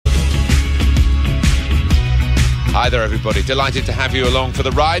Hi there everybody, delighted to have you along for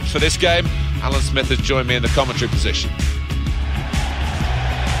the ride for this game. Alan Smith has joined me in the commentary position.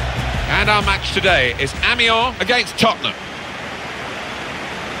 And our match today is Amiens against Tottenham.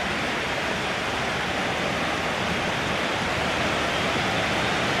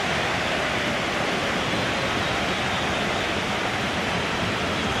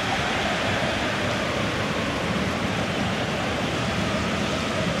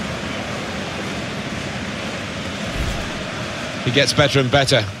 He gets better and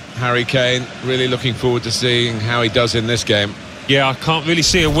better, Harry Kane. Really looking forward to seeing how he does in this game. Yeah, I can't really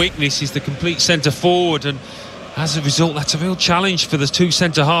see a weakness. He's the complete centre-forward, and as a result, that's a real challenge for the two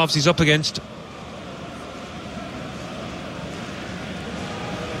centre-halves he's up against.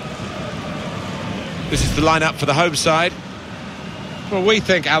 This is the lineup for the home side. Well, we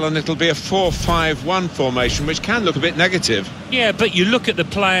think, Alan, it'll be a 4-5-1 formation, which can look a bit negative. Yeah, but you look at the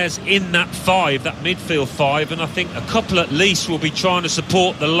players in that five, that midfield five, and I think a couple at least will be trying to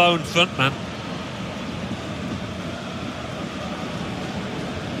support the lone frontman.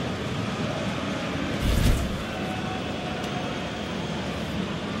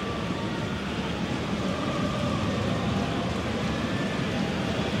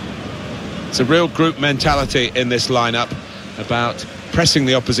 It's a real group mentality in this lineup about pressing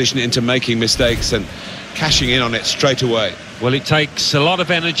the opposition into making mistakes and cashing in on it straight away. Well, it takes a lot of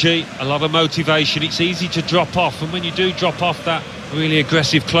energy, a lot of motivation. It's easy to drop off, and when you do drop off that really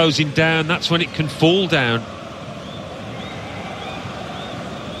aggressive closing down, that's when it can fall down.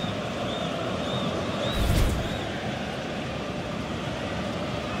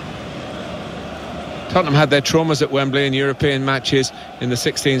 Tottenham had their traumas at Wembley in European matches in the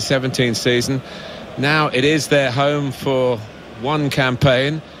 16-17 season. Now it is their home for one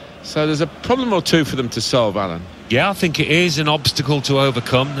campaign, so there's a problem or two for them to solve, Alan. Yeah, I think it is an obstacle to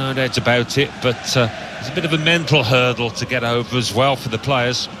overcome, no doubt about it, but it's a bit of a mental hurdle to get over as well for the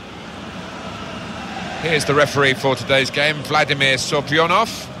players. Here's the referee for today's game, Vladimir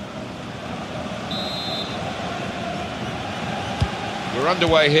Sopionov. We're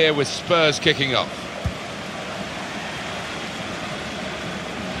underway here with Spurs kicking off.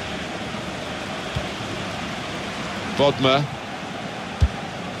 Bodmer.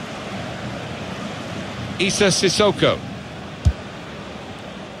 Issa Sissoko.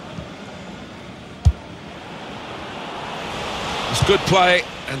 It's good play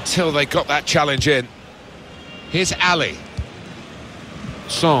until they got that challenge in. Here's Ali.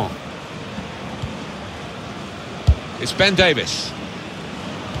 Son. It's Ben Davis.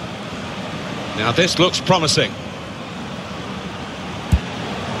 Now this looks promising.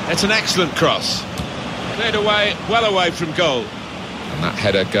 It's an excellent cross. Cleared away, well away from goal. And that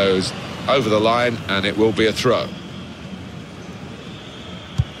header goes over the line, and it will be a throw.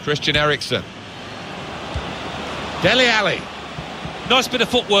 Christian Eriksen. Dele Alli. Nice bit of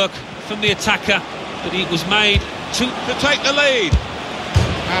footwork from the attacker, but it was made to take the lead.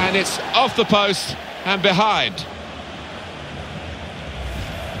 And it's off the post and behind.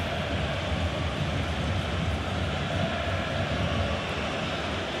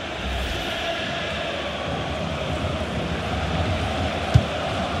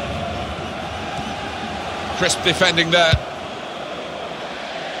 Crisp defending there.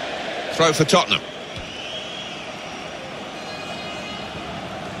 Throw for Tottenham.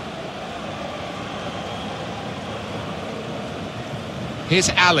 Here's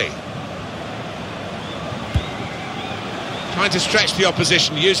Ali. Trying to stretch the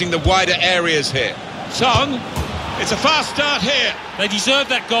opposition, using the wider areas here. Son, it's a fast start here. They deserve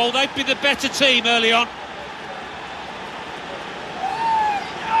that goal. They've been the better team early on.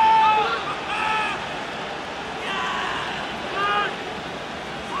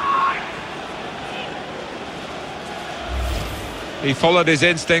 He followed his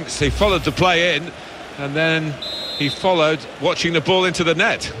instincts, he followed the play in, and then he followed watching the ball into the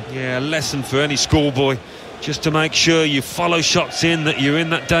net. Yeah, a lesson for any schoolboy, just to make sure you follow shots in, that you're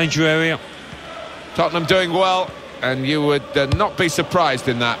in that danger area. Tottenham doing well, and you would not be surprised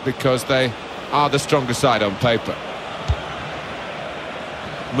in that, because they are the stronger side on paper.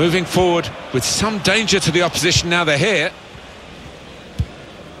 Moving forward with some danger to the opposition now they're here.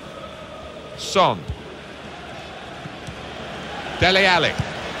 Son. Dele Alli.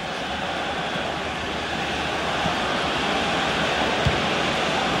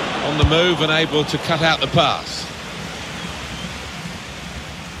 On the move and able to cut out the pass.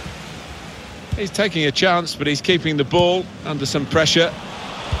 He's taking a chance, but he's keeping the ball under some pressure.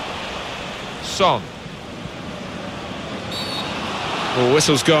 Son. Oh,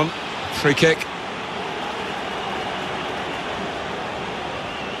 whistle's gone. Free kick.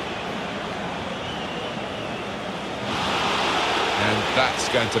 that's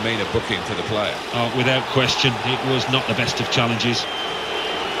going to mean a booking to the player. Oh, without question, it was not the best of challenges.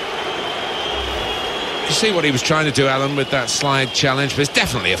 You see what he was trying to do, Alan, with that slide challenge, but it's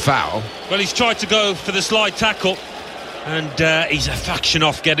definitely a foul. Well, he's tried to go for the slide tackle, and he's a fraction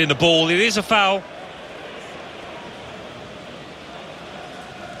off getting the ball. It is a foul.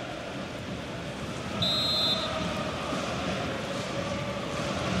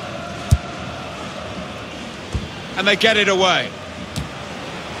 And they get it away.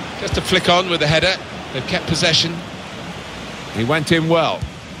 Just a flick on with the header. They've kept possession. He went in well.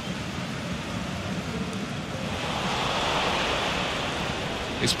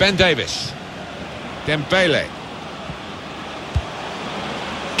 It's Ben Davis. Dembele.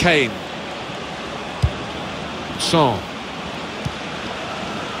 Kane. Son.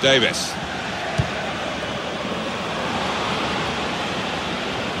 Davis.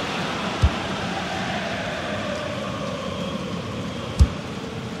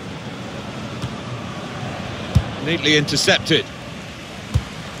 Neatly intercepted.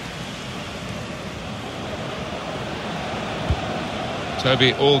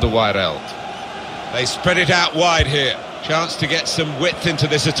 Toby Alderweireld. They spread it out wide here. Chance to get some width into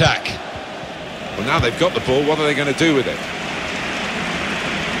this attack. Well, now they've got the ball, what are they going to do with it?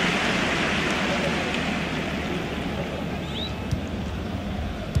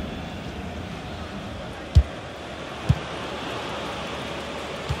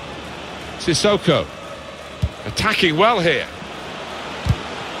 Sissoko. Attacking well here.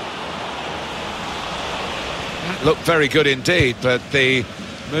 That looked very good indeed, but the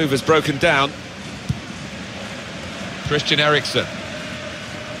move has broken down. Christian Eriksen.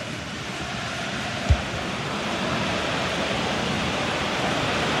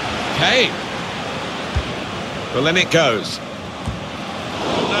 Kane. Well, then it goes.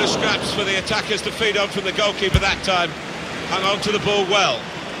 No scraps for the attackers to feed on from the goalkeeper that time. Hung on to the ball well.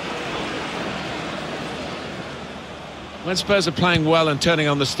 When Spurs are playing well and turning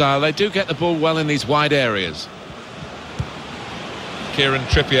on the style, they do get the ball well in these wide areas. Kieran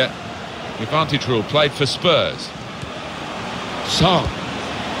Trippier, the advantage rule played for Spurs. Song.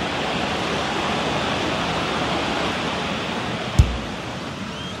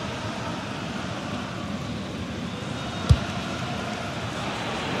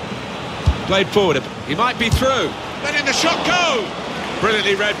 Played forward, he might be through. Letting the shot go!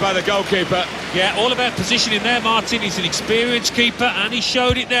 Brilliantly read by the goalkeeper. Yeah, all about positioning there, Martin. He's an experienced keeper, and he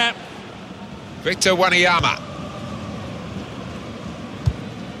showed it there. Victor Wanyama.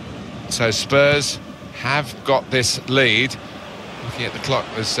 So Spurs have got this lead. Looking at the clock,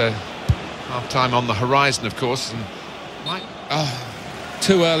 there's half-time on the horizon, of course. And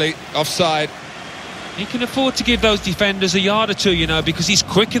too early, offside. He can afford to give those defenders a yard or two, you know, because he's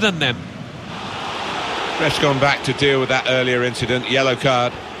quicker than them. Ref's gone back to deal with that earlier incident, yellow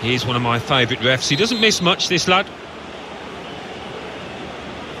card. He's one of my favourite refs. He doesn't miss much, this lad.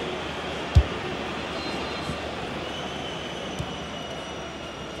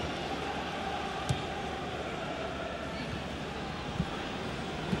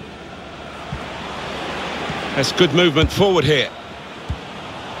 That's good movement forward here.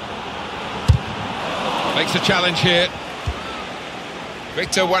 Makes a challenge here.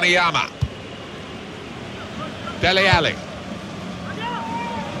 Victor Wanyama. Dele Alli.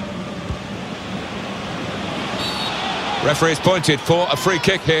 Referee is pointed for a free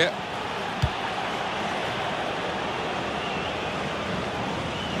kick here.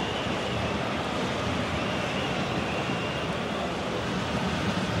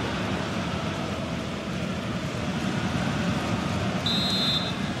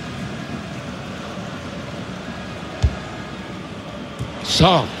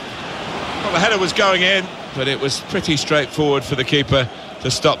 Song. Well, the header was going in, but it was pretty straightforward for the keeper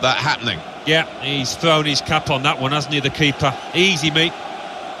to stop that happening. Yeah, he's thrown his cap on that one, hasn't he, the keeper? Easy, mate.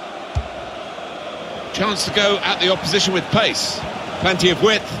 Chance to go at the opposition with pace. Plenty of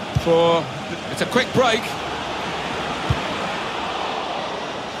width for... It's a quick break.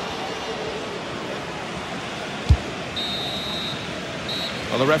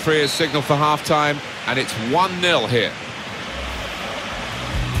 Well, the referee has signalled for half-time, and it's 1-0 here.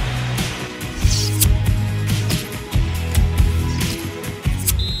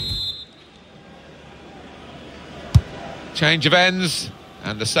 Change of ends,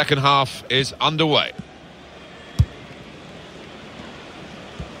 and the second half is underway.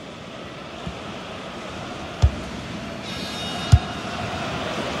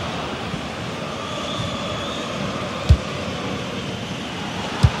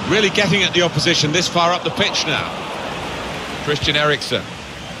 Really getting at the opposition this far up the pitch now. Christian Eriksen.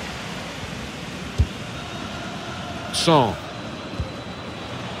 Son.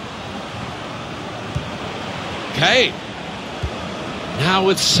 Kane. Now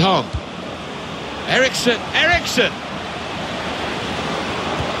with Son. Ericsson. Ericsson.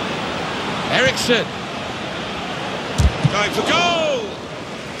 Ericsson. Going for goal.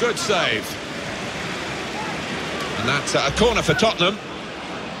 Good save. And that's a corner for Tottenham.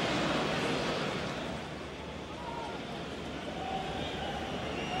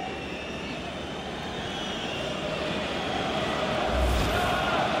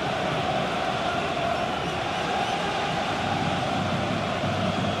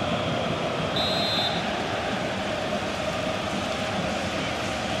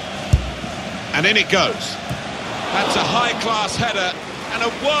 And in it goes. That's a high-class header and a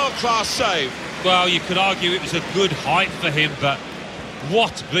world-class save. Well, you could argue it was a good height for him, but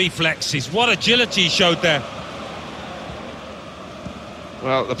what reflexes, what agility he showed there.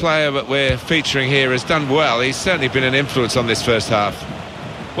 Well, the player that we're featuring here has done well. He's certainly been an influence on this first half.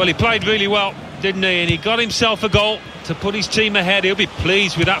 Well, he played really well, didn't he? And he got himself a goal to put his team ahead. He'll be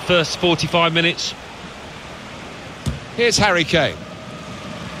pleased with that first 45 minutes. Here's Harry Kane.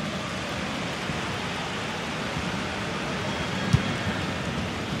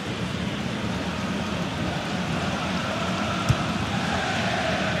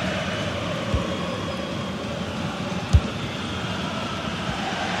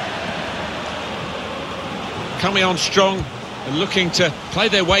 Coming on strong and looking to play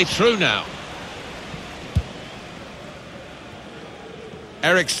their way through now.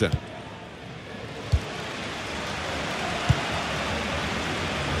 Ericsson.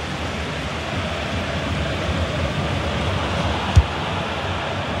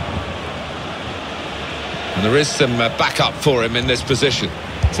 And there is some backup for him in this position.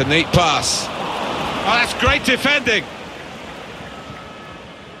 It's a neat pass. Oh, that's great defending.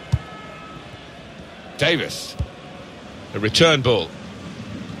 Davis. The return ball.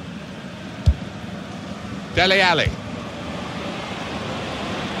 Dele Alli.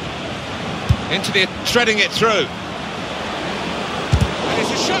 Into the... treading it through. And it's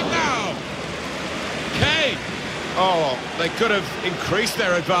a shot now. Kane. Oh, they could have increased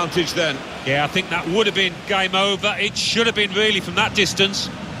their advantage then. Yeah, I think that would have been game over. It should have been really from that distance.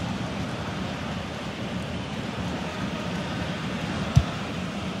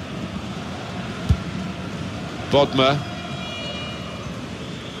 Bodmer.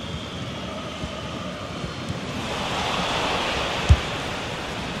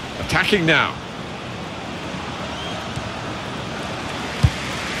 Attacking now.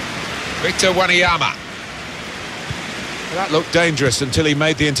 Victor Wanyama. That looked dangerous until he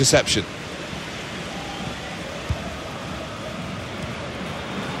made the interception.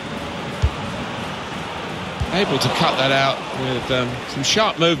 Able to cut that out with some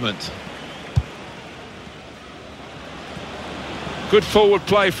sharp movement. Good forward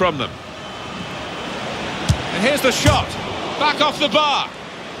play from them. And here's the shot. Back off the bar.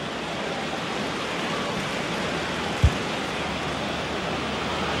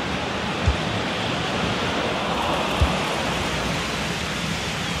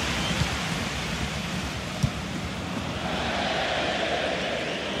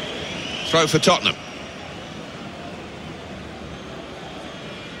 Throw for Tottenham.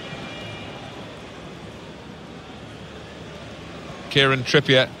 Kieran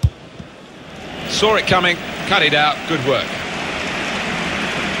Trippier saw it coming, cut it out, good work.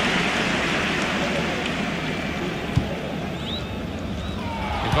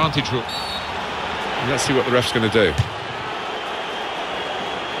 Advantage rule. Let's see what the ref's going to do.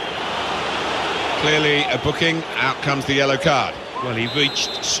 Clearly a booking, out comes the yellow card. Well, he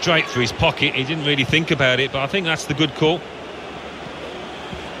reached straight for his pocket, he didn't really think about it, but I think that's the good call.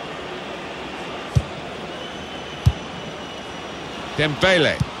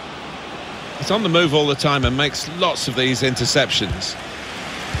 Dembele. He's on the move all the time and makes lots of these interceptions.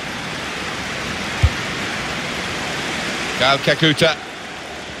 Gal Kakuta.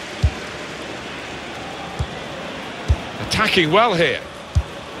 Attacking well here.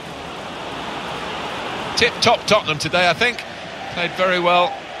 Tip-top Tottenham today, I think. Played very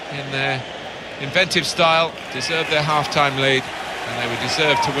well in their inventive style, deserved their half-time lead, and they would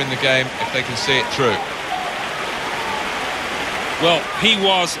deserve to win the game if they can see it through. Well, he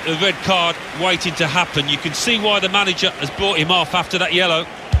was a red card waiting to happen. You can see why the manager has brought him off after that yellow.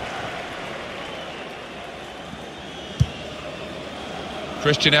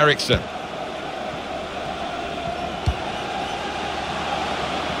 Christian Eriksen.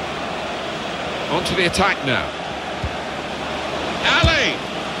 On to the attack now. Ali!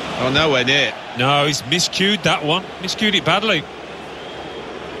 Oh, nowhere near. No, he's miscued that one. Miscued it badly.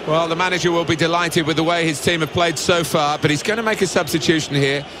 Well, the manager will be delighted with the way his team have played so far, but he's going to make a substitution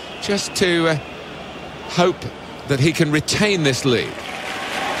here just to hope that he can retain this lead.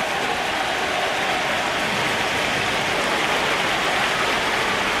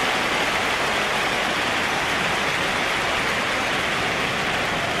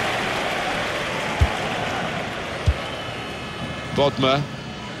 Bodmer.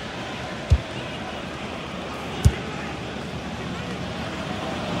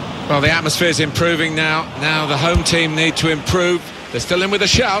 Well, the atmosphere's improving now. Now the home team need to improve. They're still in with a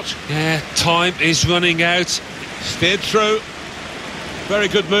shout. Yeah, time is running out. Steered through. Very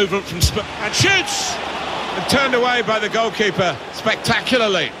good movement from Spurs. And shoots! And turned away by the goalkeeper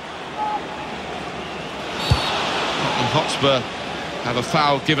spectacularly. Tottenham Hotspur have a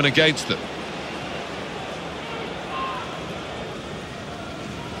foul given against them.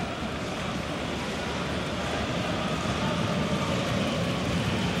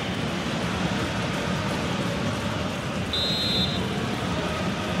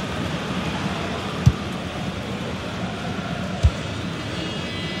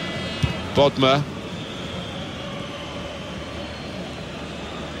 Bodmer.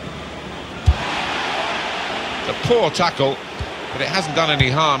 It's a poor tackle, but it hasn't done any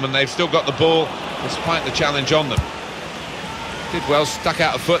harm, and they've still got the ball despite the challenge on them. Did well, stuck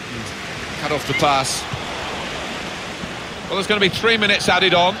out a foot and cut off the pass. Well, there's going to be 3 minutes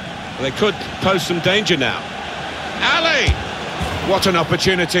added on. They could pose some danger now. Ali! What an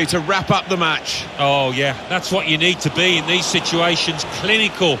opportunity to wrap up the match. Oh, yeah, that's what you need to be in these situations.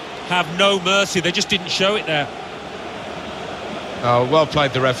 Clinical. Have no mercy. They just didn't show it there. Oh, well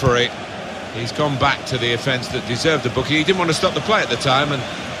played, the referee. He's gone back to the offence that deserved a booking. He didn't want to stop the play at the time, and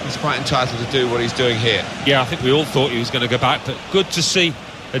he's quite entitled to do what he's doing here. Yeah, I think we all thought he was going to go back, but good to see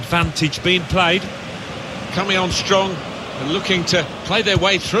advantage being played. Coming on strong and looking to play their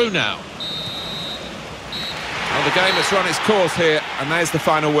way through now. Well, the game has run its course here, and there's the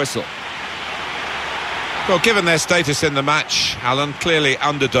final whistle. Well, given their status in the match, Alan, clearly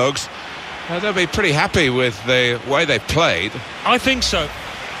underdogs, they'll be pretty happy with the way they've played. I think so.